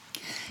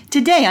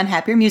Today on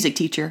Happier Music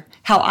Teacher,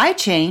 how I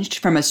changed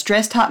from a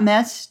stressed hot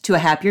mess to a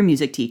happier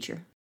music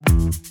teacher.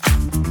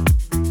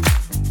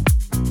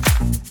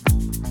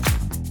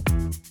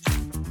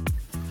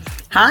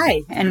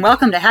 Hi, and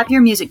welcome to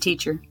Happier Music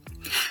Teacher.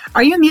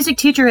 Are you a music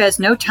teacher who has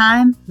no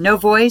time, no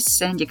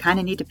voice, and you kind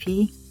of need to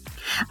pee?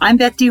 I'm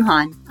Beth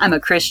Duhan. I'm a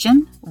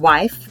Christian,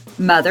 wife,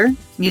 mother,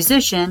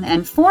 musician,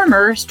 and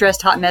former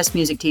stressed hot mess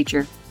music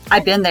teacher.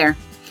 I've been there.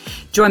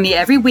 Join me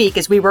every week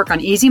as we work on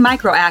easy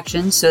micro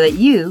actions so that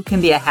you can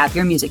be a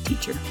happier music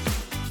teacher.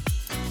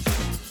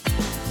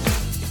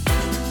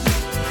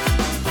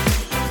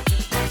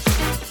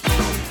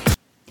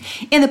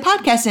 In the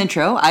podcast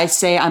intro, I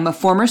say I'm a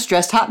former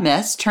stressed hot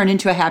mess turned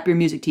into a happier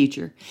music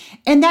teacher.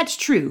 And that's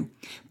true.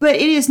 But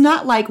it is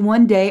not like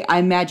one day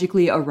I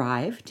magically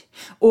arrived,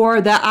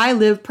 or that I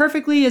live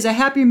perfectly as a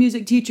happier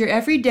music teacher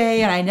every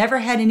day and I never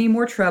had any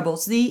more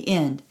troubles. The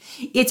end.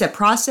 It's a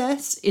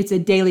process. It's a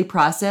daily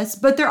process.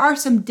 But there are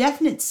some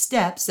definite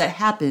steps that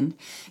happened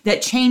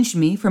that changed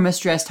me from a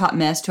stressed hot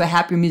mess to a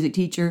happier music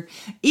teacher,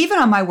 even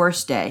on my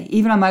worst day,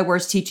 even on my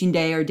worst teaching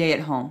day or day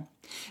at home.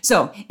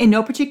 So, in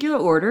no particular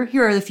order,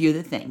 here are a few of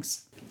the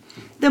things.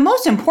 The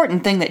most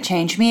important thing that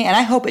changed me, and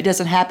I hope it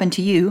doesn't happen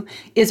to you,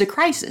 is a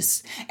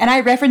crisis. And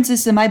I reference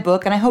this in my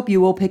book, and I hope you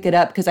will pick it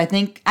up because I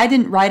think I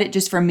didn't write it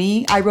just for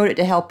me. I wrote it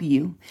to help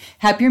you.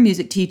 Happier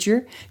Music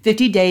Teacher,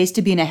 50 Days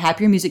to Being a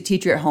Happier Music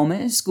Teacher at Home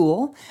and at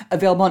School,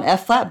 available on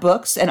F-Flat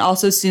Books and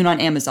also soon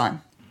on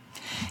Amazon.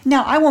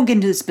 Now, I won't get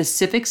into the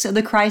specifics of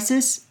the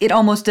crisis. It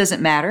almost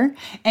doesn't matter.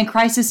 And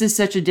crisis is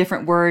such a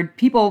different word.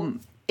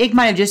 It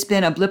might have just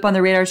been a blip on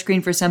the radar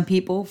screen for some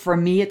people. For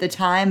me at the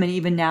time, and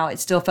even now, it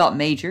still felt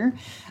major.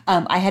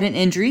 I had an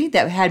injury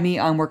that had me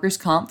on workers'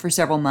 comp for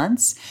several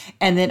months.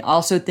 And then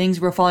also things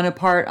were falling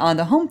apart on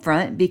the home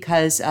front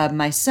because of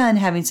my son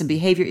having some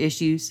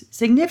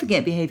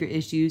significant behavior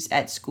issues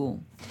at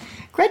school.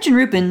 Gretchen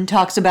Rubin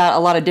talks about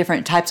a lot of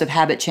different types of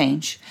habit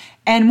change.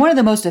 And one of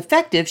the most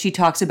effective she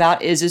talks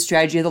about is the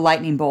strategy of the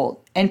lightning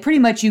bolt. And pretty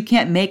much you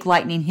can't make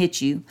lightning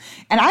hit you.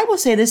 And I will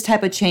say this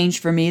type of change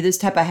for me, this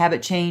type of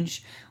habit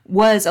change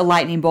was a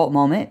lightning bolt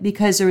moment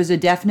because there was a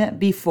definite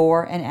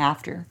before and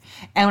after.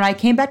 And when I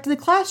came back to the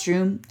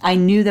classroom, I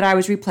knew that I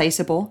was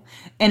replaceable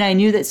and I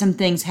knew that some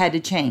things had to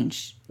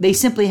change. They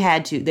simply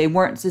had to. They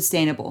weren't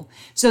sustainable.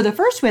 So the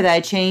first way that I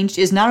changed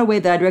is not a way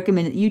that I'd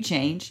recommend that you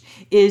change,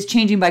 is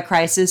changing by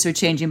crisis or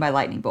changing by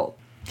lightning bolt.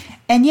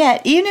 And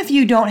yet, even if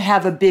you don't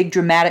have a big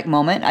dramatic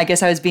moment, I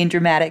guess I was being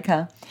dramatic,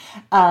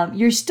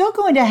 you're still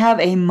going to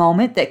have a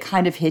moment that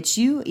kind of hits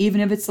you,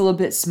 even if it's a little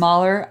bit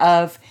smaller,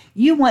 of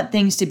you want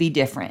things to be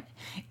different.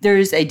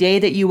 There's a day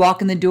that you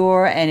walk in the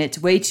door and it's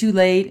way too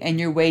late and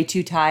you're way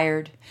too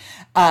tired.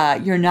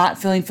 You're not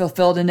feeling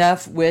fulfilled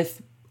enough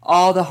with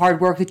all the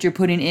hard work that you're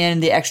putting in,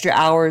 the extra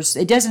hours.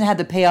 It doesn't have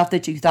the payoff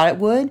that you thought it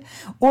would,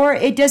 or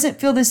it doesn't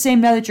feel the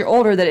same now that you're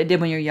older that it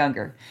did when you're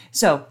younger.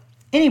 So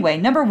anyway,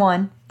 number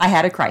one, I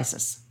had a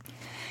crisis.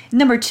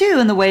 Number two,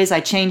 in the ways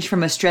I changed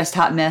from a stressed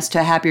hot mess to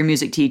a happier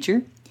music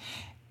teacher,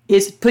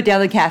 is put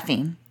down the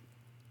caffeine.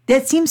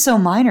 That seems so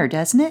minor,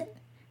 doesn't it?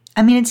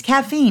 I mean, it's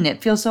caffeine.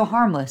 It feels so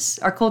harmless.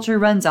 Our culture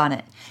runs on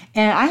it.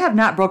 And I have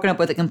not broken up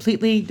with it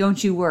completely,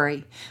 don't you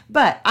worry.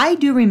 But I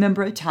do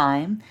remember a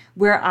time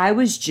where I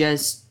was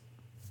just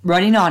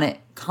running on it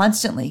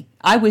constantly.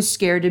 I was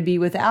scared to be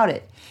without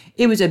it.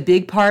 It was a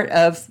big part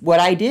of what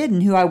I did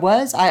and who I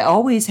was. I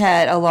always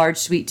had a large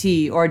sweet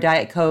tea or a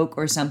Diet Coke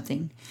or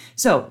something.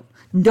 So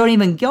don't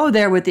even go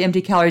there with the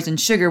empty calories and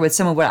sugar with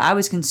some of what I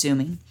was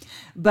consuming.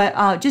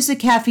 But just the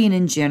caffeine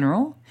in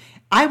general,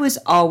 I was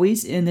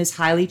always in this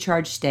highly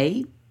charged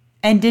state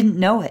and didn't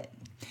know it.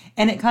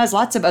 And it caused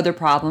lots of other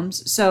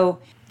problems. So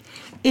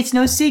it's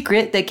no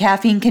secret that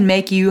caffeine can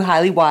make you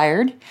highly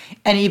wired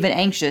and even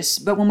anxious.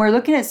 But when we're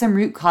looking at some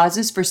root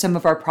causes for some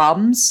of our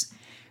problems,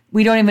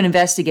 we don't even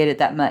investigate it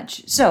that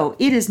much. So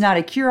it is not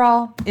a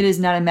cure-all. It is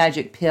not a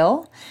magic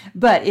pill.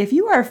 But if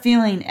you are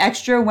feeling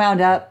extra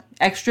wound up,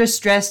 extra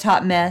stressed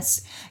hot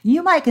mess,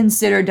 you might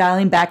consider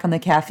dialing back on the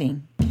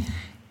caffeine.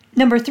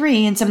 Number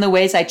three, in some of the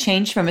ways I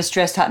changed from a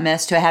stressed hot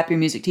mess to a happier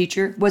music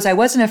teacher, was I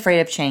wasn't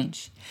afraid of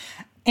change.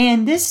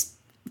 And this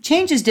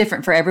change is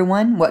different for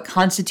everyone. What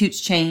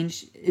constitutes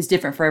change is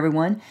different for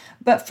everyone.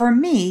 But for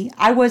me,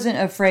 I wasn't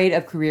afraid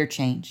of career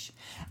change.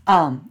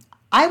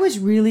 I was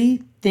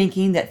really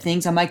thinking that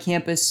things on my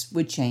campus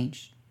would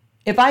change.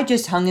 If I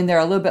just hung in there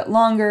a little bit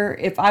longer,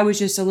 if I was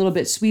just a little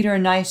bit sweeter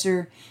and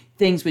nicer,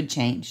 things would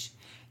change.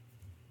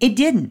 It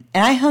didn't.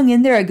 And I hung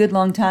in there a good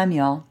long time,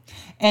 y'all.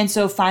 And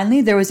so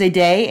finally there was a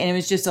day, and it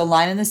was just a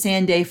line in the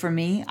sand day for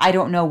me. I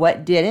don't know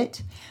what did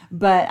it,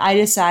 but I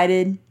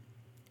decided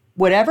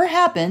whatever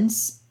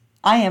happens,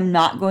 I am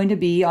not going to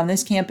be on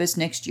this campus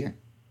next year.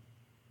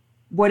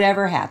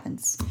 Whatever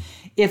happens.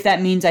 If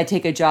that means I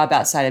take a job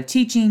outside of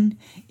teaching,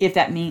 if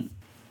that means...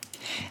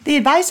 The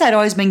advice I'd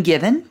always been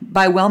given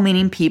by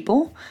well-meaning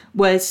people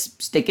was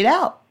stick it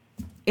out.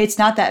 It's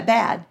not that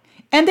bad.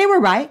 And they were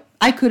right.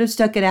 I could have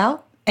stuck it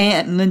out.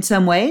 And in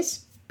some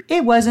ways,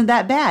 it wasn't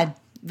that bad.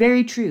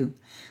 Very true.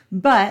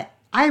 But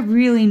I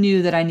really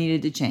knew that I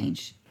needed to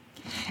change.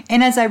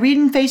 And as I read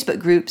in Facebook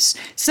groups,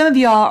 some of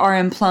y'all are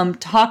in plumb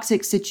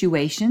toxic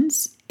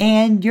situations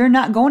and you're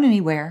not going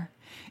anywhere.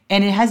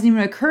 And it hasn't even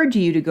occurred to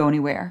you to go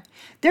anywhere.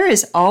 There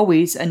is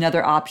always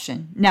another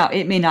option. Now,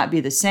 it may not be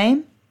the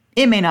same.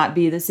 It may not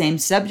be the same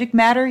subject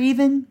matter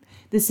even,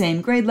 the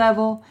same grade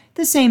level,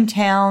 the same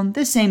town,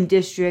 the same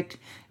district,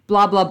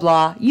 blah, blah,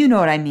 blah. You know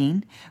what I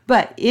mean.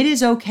 But it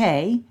is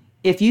okay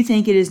if you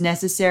think it is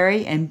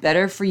necessary and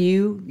better for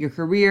you, your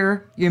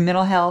career, your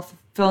mental health,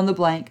 fill in the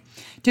blank,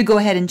 to go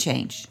ahead and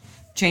change.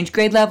 Change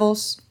grade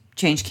levels,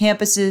 change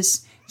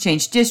campuses,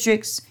 change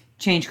districts,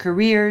 change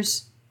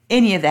careers,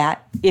 any of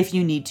that if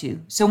you need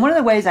to. So one of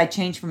the ways I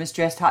changed from a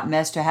stressed hot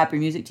mess to a happy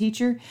music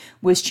teacher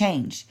was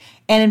change.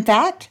 And in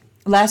fact,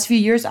 last few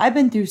years, I've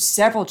been through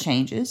several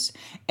changes,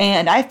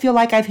 and I feel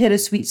like I've hit a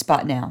sweet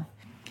spot now.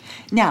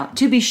 Now,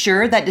 to be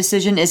sure, that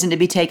decision isn't to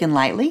be taken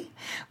lightly,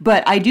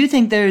 but I do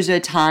think there's a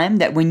time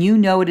that when you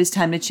know it is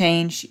time to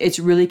change, it's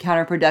really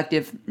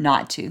counterproductive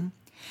not to.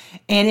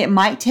 And it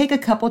might take a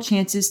couple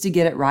chances to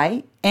get it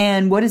right.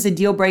 And what is a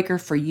deal breaker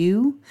for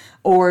you,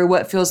 or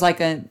what feels like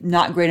a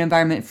not great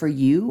environment for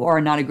you, or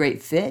not a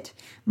great fit,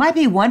 might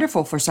be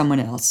wonderful for someone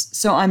else.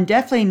 So I'm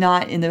definitely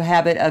not in the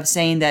habit of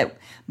saying that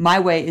my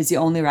way is the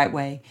only right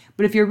way.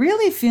 But if you're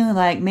really feeling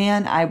like,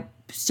 man, I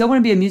still want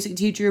to be a music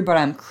teacher, but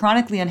I'm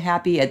chronically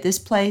unhappy at this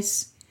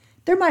place,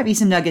 there might be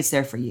some nuggets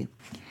there for you.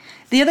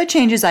 The other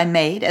changes I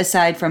made,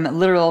 aside from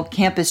literal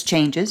campus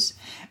changes,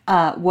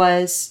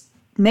 was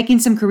making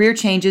some career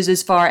changes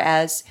as far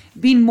as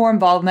being more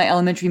involved in my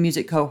elementary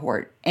music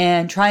cohort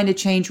and trying to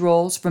change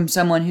roles from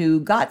someone who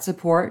got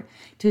support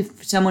to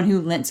someone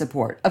who lent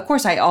support. Of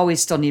course, I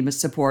always still need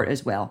support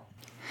as well.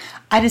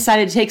 I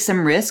decided to take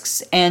some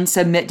risks and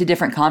submit to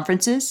different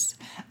conferences.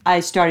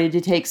 I started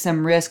to take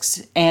some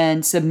risks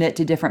and submit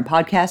to different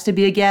podcasts to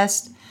be a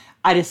guest.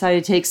 I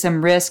decided to take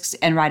some risks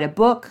and write a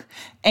book.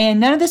 And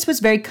none of this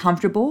was very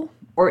comfortable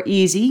or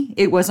easy.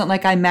 It wasn't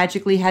like I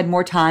magically had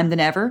more time than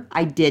ever.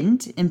 I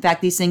didn't. In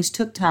fact, these things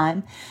took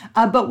time.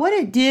 But what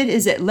it did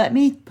is it let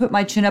me put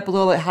my chin up a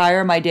little bit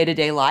higher in my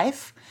day-to-day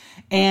life.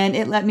 And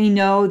it let me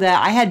know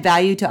that I had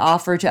value to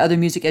offer to other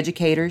music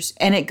educators.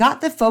 And it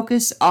got the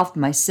focus off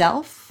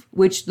myself,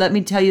 which, let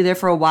me tell you, there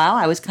for a while,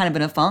 I was kind of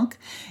in a funk.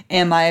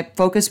 And my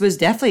focus was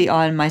definitely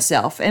on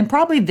myself and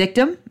probably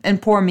victim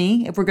and poor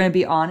me, if we're going to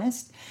be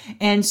honest.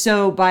 And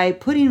so by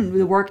putting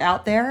the work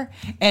out there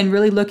and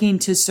really looking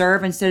to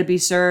serve instead of be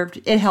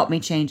served, it helped me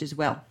change as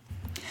well.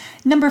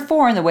 Number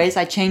 4 in the ways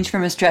I changed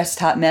from a stressed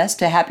hot mess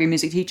to a happier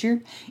music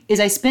teacher is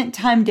I spent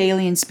time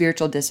daily in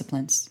spiritual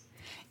disciplines.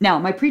 Now,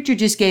 my preacher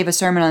just gave a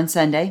sermon on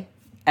Sunday,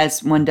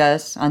 as one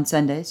does on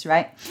Sundays,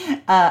 right?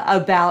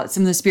 About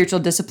some of the spiritual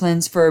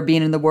disciplines for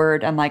being in the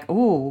Word. I'm like,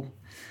 ooh,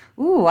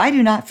 I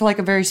do not feel like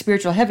a very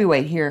spiritual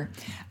heavyweight here.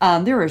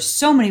 There are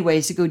so many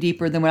ways to go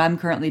deeper than what I'm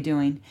currently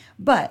doing.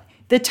 But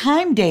the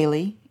time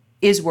daily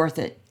is worth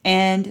it.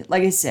 And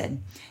like I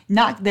said,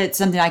 not that it's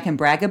something I can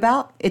brag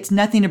about. It's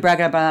nothing to brag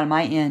about on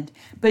my end.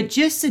 But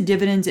just the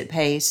dividends it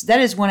pays,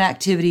 that is one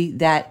activity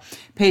that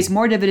pays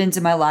more dividends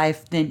in my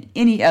life than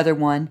any other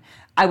one.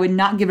 I would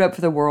not give it up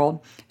for the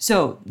world.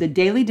 So the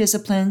daily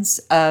disciplines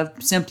of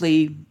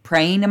simply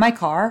praying in my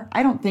car.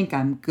 I don't think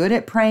I'm good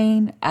at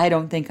praying. I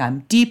don't think I'm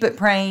deep at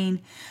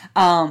praying,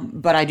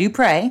 but I do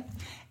pray.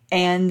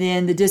 And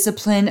then the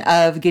discipline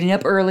of getting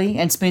up early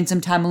and spending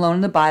some time alone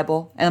in the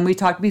Bible. And we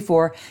talked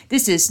before,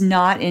 this is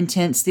not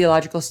intense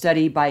theological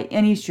study by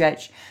any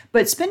stretch,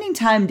 but spending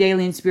time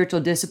daily in spiritual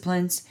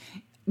disciplines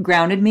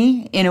grounded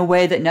me in a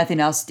way that nothing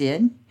else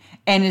did.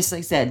 And it's, like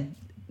I said,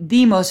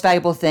 the most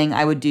valuable thing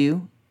I would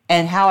do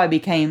and how I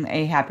became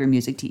a happier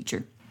music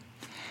teacher.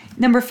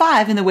 Number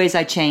 5 in the ways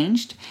I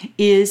changed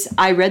is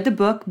I read the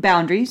book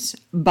Boundaries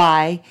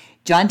by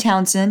John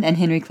Townsend and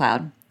Henry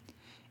Cloud.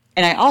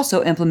 And I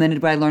also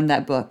implemented what I learned in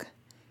that book.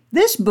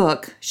 This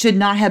book should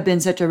not have been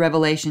such a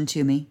revelation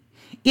to me.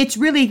 It's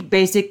really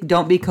basic,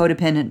 don't be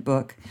codependent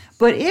book.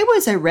 But it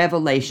was a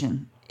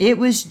revelation. It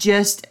was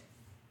just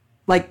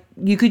like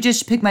you could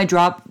just pick my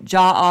jaw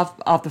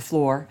off the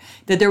floor,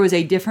 that there was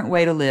a different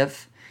way to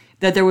live,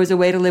 that there was a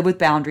way to live with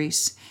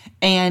boundaries,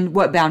 and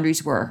what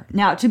boundaries were.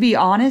 Now, to be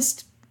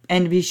honest,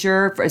 and to be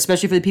sure,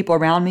 especially for the people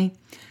around me,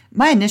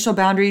 my initial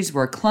boundaries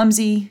were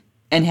clumsy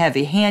and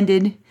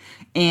heavy-handed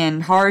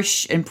and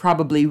harsh and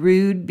probably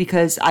rude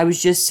because I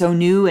was just so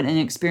new and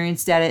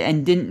inexperienced at it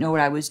and didn't know what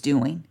I was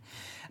doing.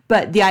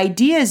 But the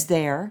ideas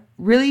there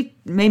really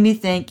made me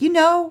think,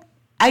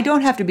 I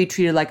don't have to be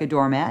treated like a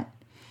doormat.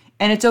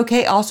 And it's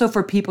okay also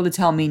for people to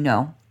tell me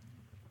no.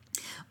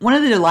 One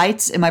of the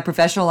delights in my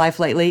professional life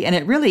lately, and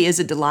it really is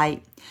a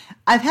delight,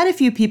 I've had a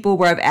few people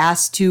where I've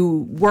asked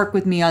to work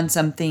with me on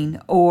something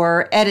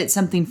or edit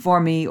something for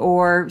me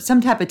or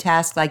some type of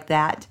task like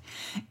that.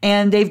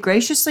 And they've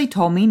graciously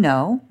told me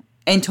no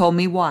and told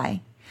me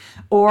why.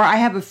 Or I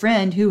have a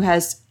friend who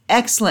has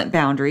excellent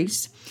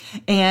boundaries.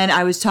 And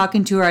I was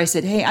talking to her. I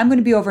said, hey, I'm going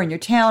to be over in your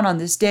town on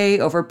this day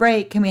over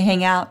break. Can we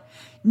hang out?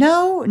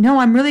 No,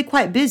 I'm really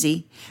quite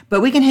busy,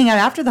 but we can hang out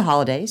after the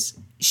holidays.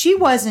 She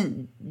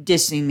wasn't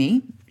dissing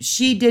me.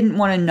 She didn't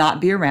want to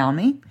not be around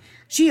me.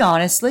 She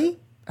honestly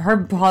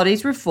her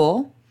holidays were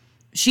full.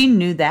 She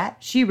knew that.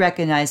 She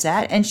recognized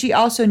that. And she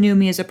also knew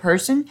me as a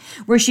person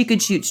where she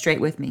could shoot straight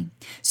with me.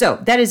 So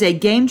that is a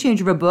game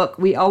changer of a book.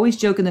 We always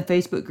joke in the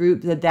Facebook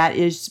group that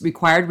is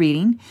required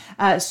reading.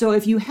 So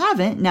if you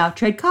haven't, now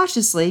tread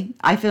cautiously.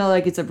 I feel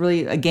like it's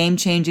a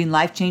game-changing,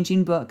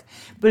 life-changing book.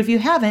 But if you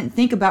haven't,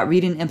 think about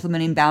reading and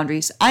implementing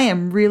boundaries. I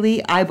am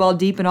really eyeball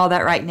deep in all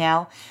that right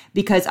now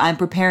because I'm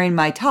preparing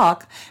my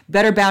talk,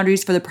 Better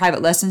Boundaries for the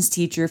Private Lessons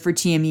Teacher for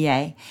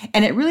TMEA.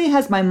 And it really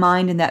has my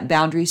mind in that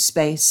boundary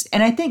space.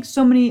 And I think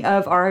so many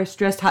of our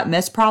stressed hot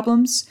mess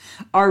problems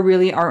are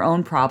really our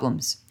own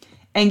problems.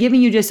 And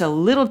giving you just a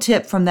little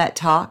tip from that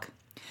talk,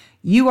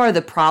 you are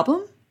the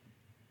problem.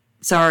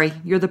 Sorry,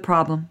 you're the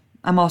problem.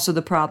 I'm also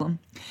the problem.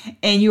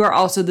 And you are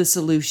also the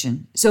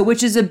solution. So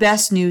which is the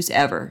best news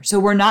ever. So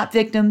we're not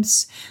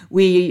victims.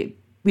 We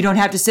don't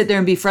have to sit there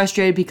and be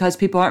frustrated because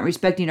people aren't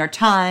respecting our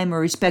time or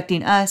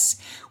respecting us.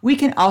 We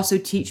can also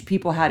teach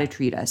people how to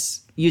treat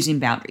us using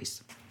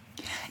boundaries.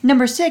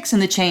 Number 6 in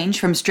the change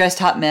from stressed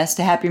hot mess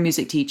to happier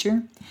music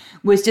teacher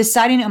was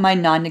deciding on my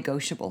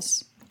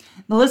non-negotiables.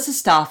 Melissa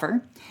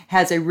Stauffer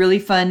has a really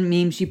fun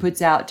meme she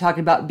puts out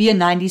talking about be a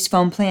 90s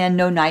phone plan,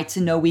 no nights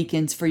and no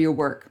weekends for your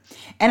work.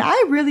 And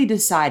I really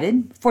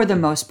decided, for the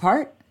most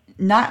part,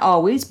 not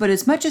always, but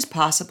as much as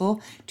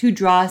possible, to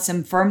draw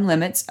some firm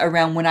limits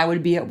around when I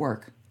would be at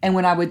work and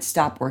when I would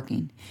stop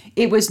working.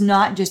 It was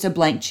not just a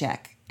blank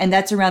check. And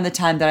that's around the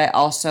time that I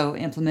also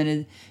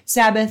implemented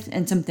Sabbath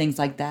and some things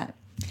like that.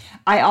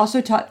 I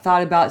also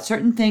thought about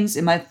certain things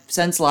in my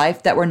son's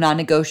life that were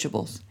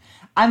non-negotiables.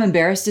 I'm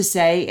embarrassed to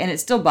say, and it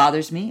still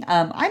bothers me,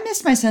 I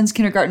missed my son's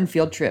kindergarten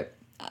field trip.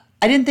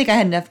 I didn't think I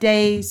had enough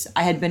days.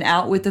 I had been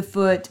out with the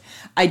foot.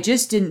 I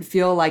just didn't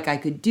feel like I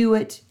could do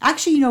it.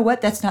 Actually, you know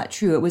what? That's not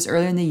true. It was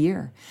earlier in the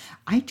year.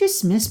 I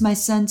just missed my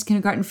son's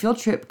kindergarten field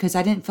trip because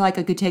I didn't feel like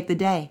I could take the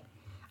day.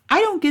 I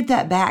don't get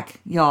that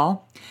back,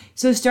 y'all.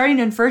 So starting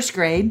in first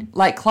grade,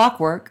 like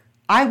clockwork,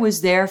 I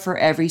was there for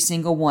every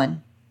single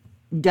one.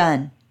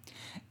 Done.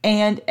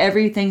 And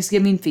every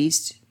Thanksgiving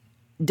feast.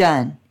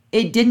 Done.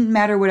 It didn't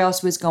matter what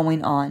else was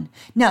going on.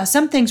 Now,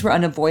 some things were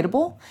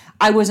unavoidable.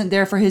 I wasn't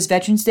there for his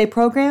Veterans Day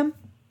program.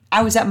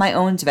 I was at my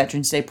own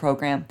Veterans Day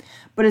program.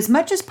 But as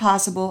much as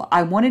possible,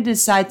 I wanted to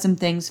decide some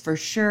things for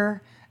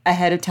sure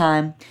ahead of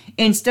time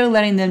instead of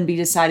letting them be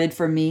decided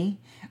for me,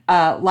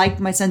 like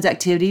my son's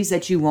activities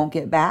that you won't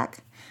get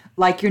back,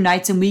 like your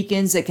nights and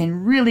weekends that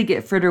can really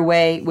get frittered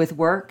away with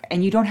work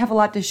and you don't have a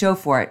lot to show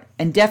for it,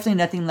 and definitely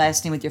nothing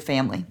lasting with your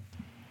family.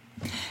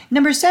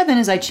 Number 7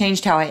 is I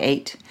changed how I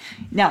ate.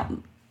 Now,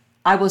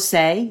 I will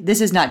say, this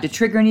is not to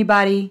trigger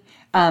anybody.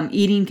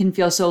 Eating can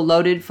feel so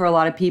loaded for a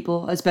lot of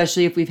people,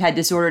 especially if we've had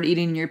disordered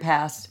eating in your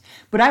past.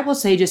 But I will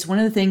say just one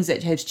of the things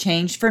that has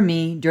changed for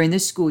me during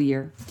this school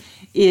year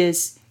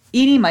is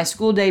eating my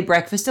school day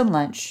breakfast and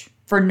lunch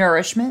for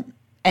nourishment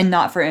and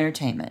not for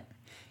entertainment.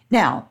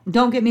 Now,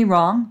 don't get me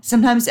wrong.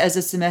 Sometimes as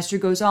the semester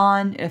goes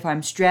on, if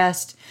I'm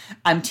stressed,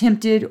 I'm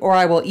tempted, or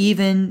I will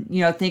even,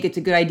 think it's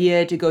a good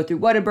idea to go through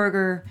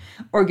Whataburger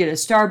or get a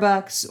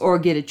Starbucks or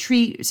get a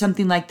treat,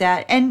 something like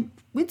that. And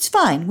it's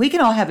fine. We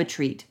can all have a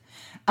treat.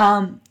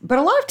 But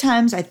a lot of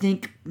times I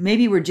think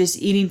maybe we're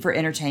just eating for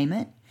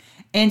entertainment.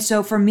 And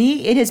so for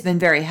me, it has been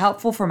very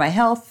helpful for my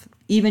health,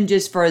 even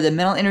just for the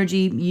mental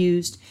energy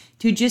used,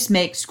 to just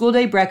make school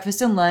day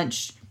breakfast and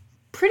lunch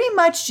pretty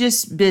much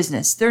just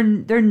business. They're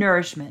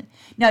nourishment.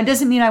 Now, it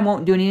doesn't mean I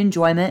won't do any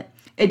enjoyment.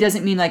 It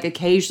doesn't mean like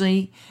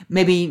occasionally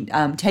maybe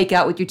take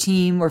out with your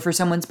team or for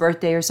someone's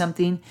birthday or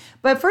something.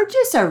 But for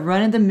just a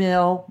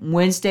run-of-the-mill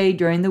Wednesday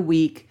during the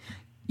week,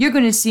 you're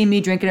going to see me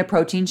drinking a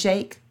protein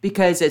shake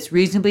because it's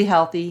reasonably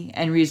healthy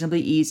and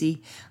reasonably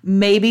easy.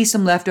 Maybe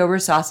some leftover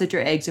sausage or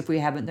eggs if we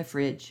have it in the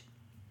fridge.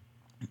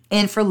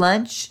 And for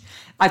lunch,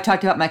 I've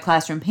talked about my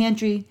classroom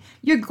pantry.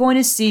 You're going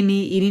to see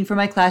me eating from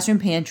my classroom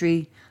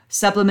pantry,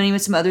 supplementing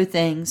with some other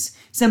things.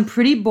 Some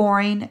pretty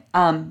boring.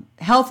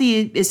 Healthy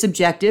is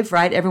subjective,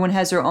 right? Everyone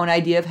has their own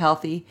idea of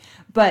healthy.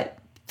 But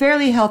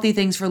fairly healthy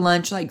things for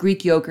lunch like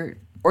Greek yogurt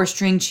or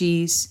string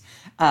cheese,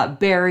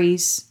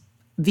 berries,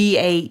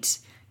 V8,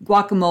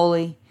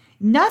 guacamole.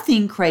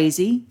 Nothing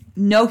crazy.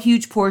 No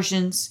huge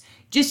portions.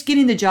 Just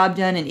getting the job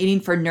done and eating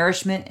for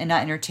nourishment and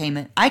not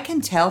entertainment. I can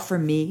tell for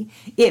me,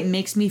 it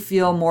makes me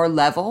feel more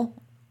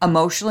level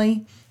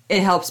emotionally.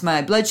 It helps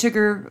my blood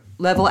sugar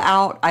level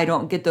out. I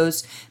don't get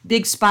those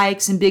big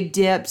spikes and big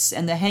dips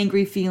and the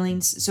hangry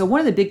feelings. So one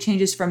of the big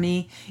changes for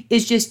me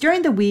is just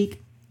during the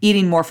week,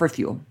 eating more for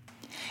fuel.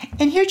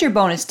 And here's your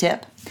bonus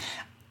tip.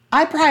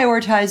 I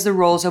prioritize the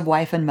roles of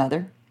wife and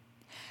mother.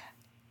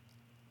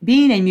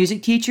 Being a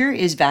music teacher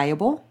is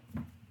valuable.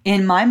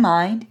 In my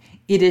mind,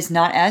 it is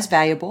not as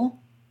valuable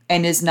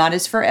and is not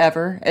as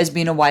forever as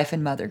being a wife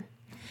and mother.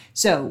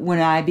 So when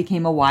I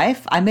became a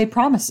wife, I made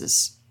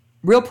promises.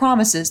 Real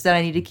promises that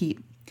I need to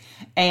keep.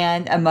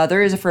 And a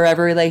mother is a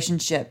forever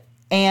relationship.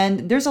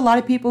 And there's a lot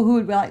of people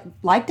who would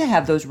like to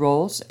have those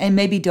roles and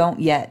maybe don't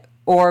yet.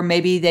 Or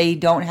maybe they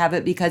don't have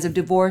it because of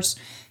divorce.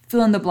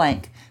 Fill in the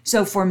blank.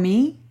 So for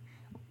me,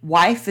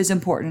 wife is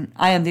important.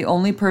 I am the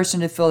only person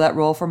to fill that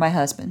role for my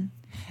husband.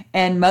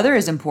 And mother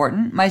is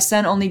important. My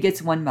son only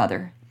gets one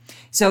mother.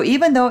 So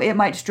even though it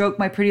might stroke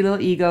my pretty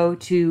little ego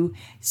to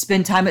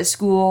spend time at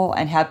school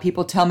and have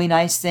people tell me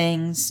nice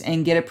things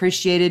and get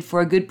appreciated for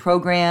a good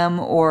program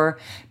or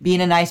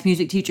being a nice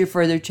music teacher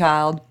for their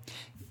child,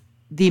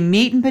 the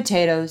meat and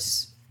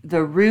potatoes,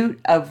 the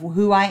root of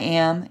who I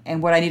am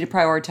and what I need to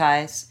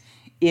prioritize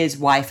is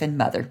wife and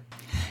mother.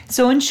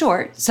 So in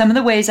short, some of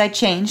the ways I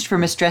changed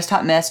from a stressed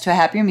hot mess to a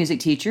happier music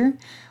teacher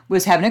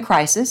was having a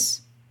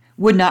crisis,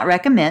 would not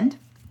recommend,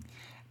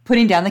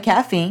 putting down the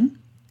caffeine,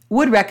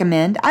 would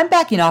recommend. I'm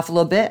backing off a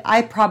little bit.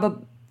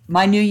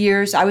 My New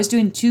Year's, I was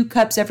doing 2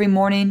 cups every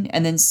morning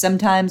and then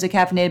sometimes a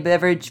caffeinated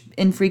beverage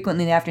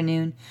infrequently in the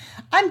afternoon.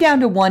 I'm down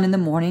to 1 in the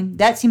morning.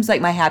 That seems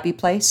like my happy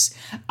place.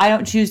 I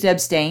don't choose to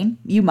abstain.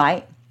 You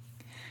might.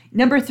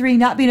 Number 3,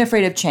 not being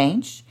afraid of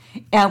change,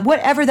 and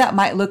whatever that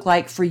might look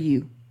like for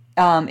you.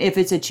 If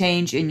it's a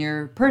change in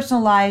your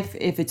personal life,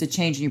 if it's a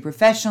change in your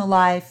professional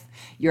life,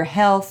 your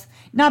health,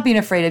 not being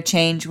afraid of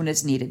change when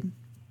it's needed.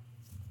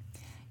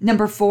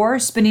 Number 4,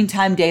 spending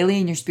time daily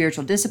in your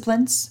spiritual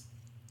disciplines.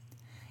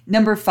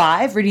 Number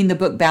 5, reading the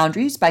book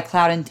Boundaries by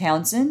Cloud and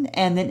Townsend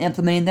and then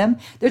implementing them.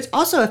 There's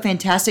also a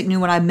fantastic new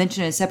one I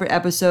mentioned in a separate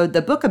episode,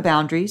 The Book of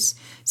Boundaries,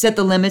 Set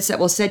the Limits That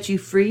Will Set You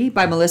Free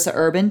by Melissa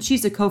Urban.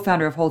 She's the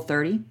co-founder of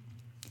Whole30.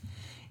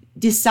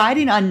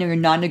 Deciding on your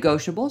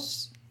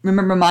non-negotiables.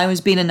 Remember, mine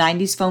was being a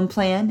 90s phone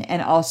plan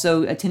and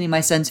also attending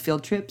my son's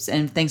field trips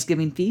and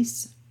Thanksgiving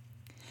feasts.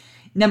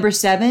 Number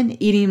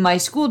 7, eating my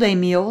school day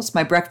meals,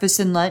 my breakfast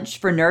and lunch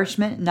for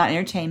nourishment, not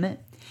entertainment.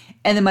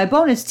 And then my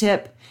bonus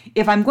tip,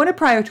 if I'm going to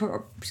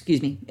prioritize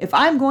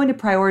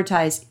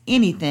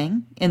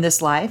anything in this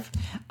life,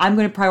 I'm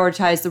going to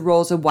prioritize the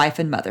roles of wife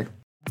and mother.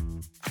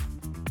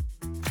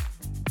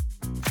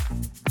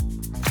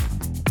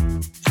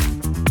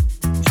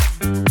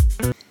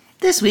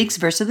 This week's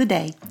verse of the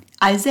day,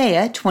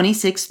 Isaiah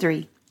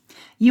 26:3.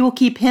 You will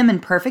keep him in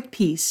perfect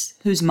peace,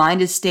 whose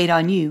mind is stayed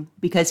on you,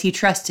 because he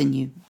trusts in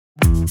you.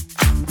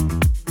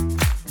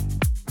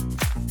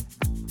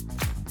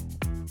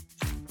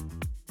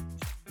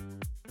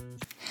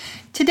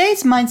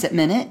 Today's Mindset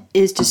Minute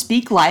is to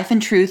speak life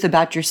and truth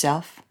about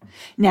yourself.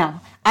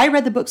 Now, I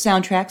read the book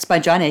Soundtracks by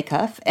Jon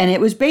Acuff, and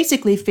it was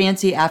basically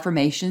fancy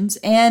affirmations,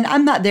 and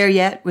I'm not there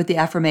yet with the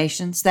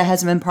affirmations. That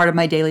hasn't been part of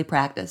my daily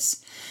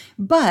practice.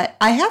 But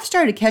I have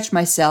started to catch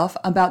myself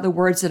about the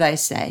words that I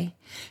say.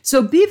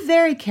 So be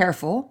very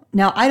careful.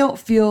 Now, I don't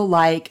feel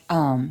like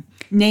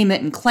name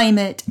it and claim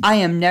it. I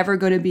am never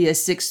going to be a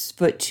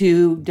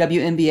 6'2"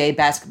 WNBA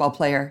basketball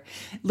player.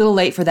 A little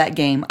late for that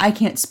game. I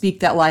can't speak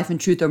that life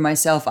and truth of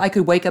myself. I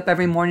could wake up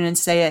every morning and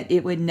say it.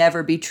 It would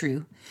never be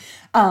true.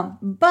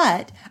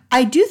 But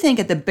I do think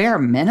at the bare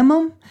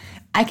minimum,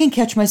 I can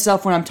catch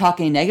myself when I'm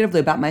talking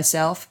negatively about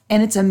myself.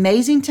 And it's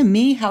amazing to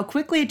me how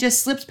quickly it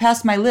just slips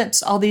past my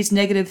lips, all these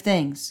negative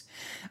things.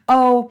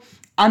 Oh,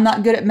 I'm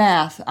not good at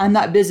math. I'm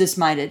not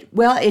business-minded.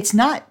 Well, it's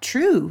not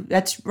true.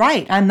 That's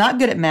right. I'm not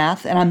good at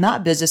math and I'm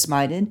not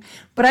business-minded,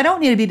 but I don't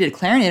need to be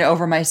declaring it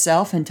over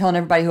myself and telling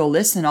everybody who will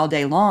listen all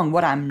day long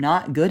what I'm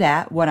not good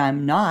at, what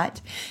I'm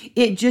not.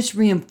 It just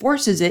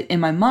reinforces it in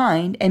my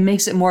mind and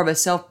makes it more of a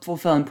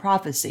self-fulfilling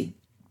prophecy.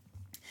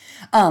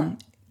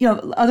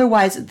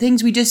 Otherwise,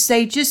 things we just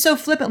say just so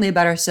flippantly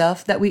about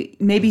ourselves that we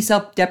may be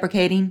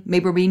self-deprecating,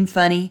 maybe we're being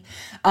funny,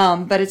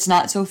 but it's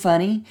not so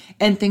funny,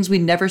 and things we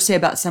never say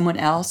about someone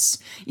else,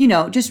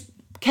 just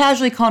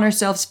casually calling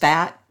ourselves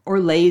fat or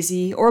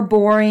lazy or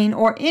boring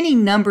or any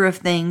number of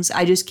things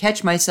I just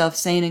catch myself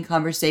saying in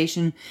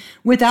conversation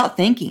without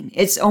thinking.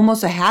 It's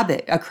almost a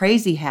habit, a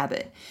crazy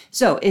habit.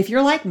 So if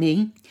you're like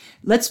me,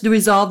 let's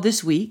resolve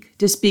this week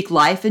to speak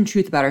life and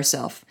truth about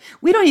ourselves.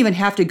 We don't even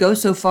have to go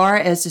so far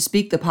as to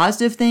speak the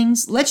positive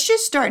things. Let's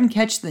just start and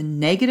catch the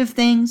negative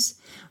things,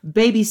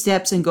 baby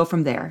steps, and go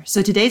from there.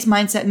 So today's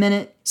Mindset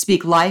Minute,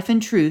 speak life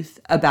and truth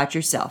about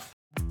yourself.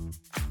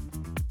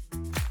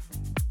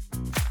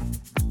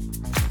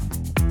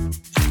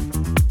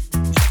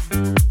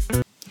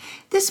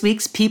 This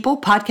week's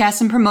People, Podcasts,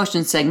 and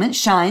Promotion segment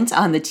shines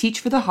on the Teach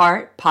for the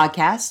Heart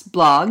podcast,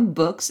 blog,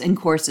 books, and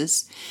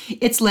courses.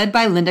 It's led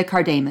by Linda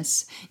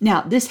Cardamus.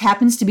 Now, this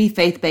happens to be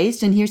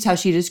faith-based, and here's how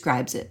she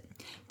describes it.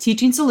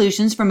 Teaching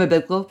solutions from a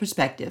biblical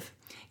perspective.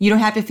 You don't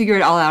have to figure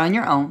it all out on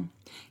your own.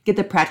 Get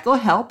the practical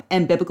help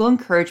and biblical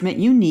encouragement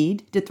you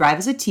need to thrive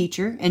as a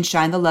teacher and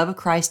shine the love of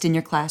Christ in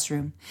your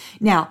classroom.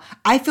 Now,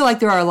 I feel like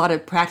there are a lot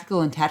of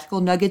practical and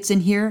tactical nuggets in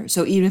here,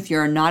 so even if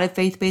you're not a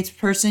faith-based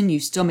person, you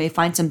still may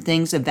find some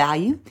things of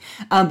value.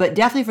 But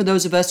definitely for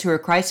those of us who are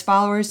Christ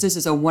followers, this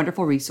is a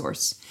wonderful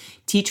resource.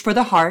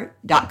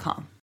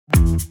 teachfortheheart.com.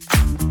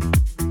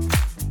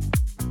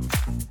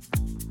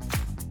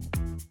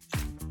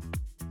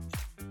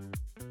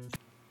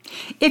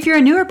 If you're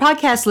a newer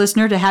podcast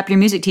listener to Happier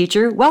Music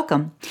Teacher,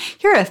 welcome.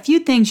 Here are a few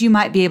things you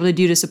might be able to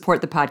do to support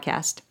the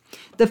podcast.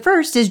 The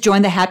first is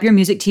join the Happier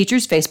Music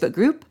Teachers Facebook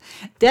group.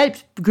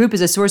 That group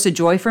is a source of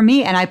joy for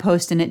me, and I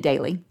post in it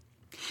daily.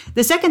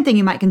 The second thing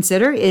you might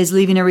consider is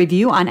leaving a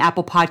review on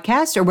Apple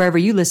Podcasts or wherever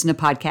you listen to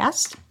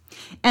podcasts.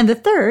 And the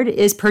third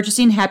is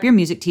Purchasing Happier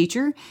Music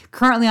Teacher,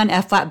 currently on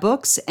F-Flat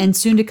Books and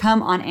soon to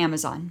come on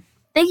Amazon.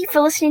 Thank you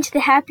for listening to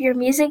The Happier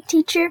Music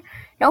Teacher.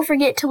 Don't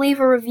forget to leave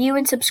a review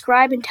and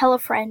subscribe and tell a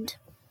friend.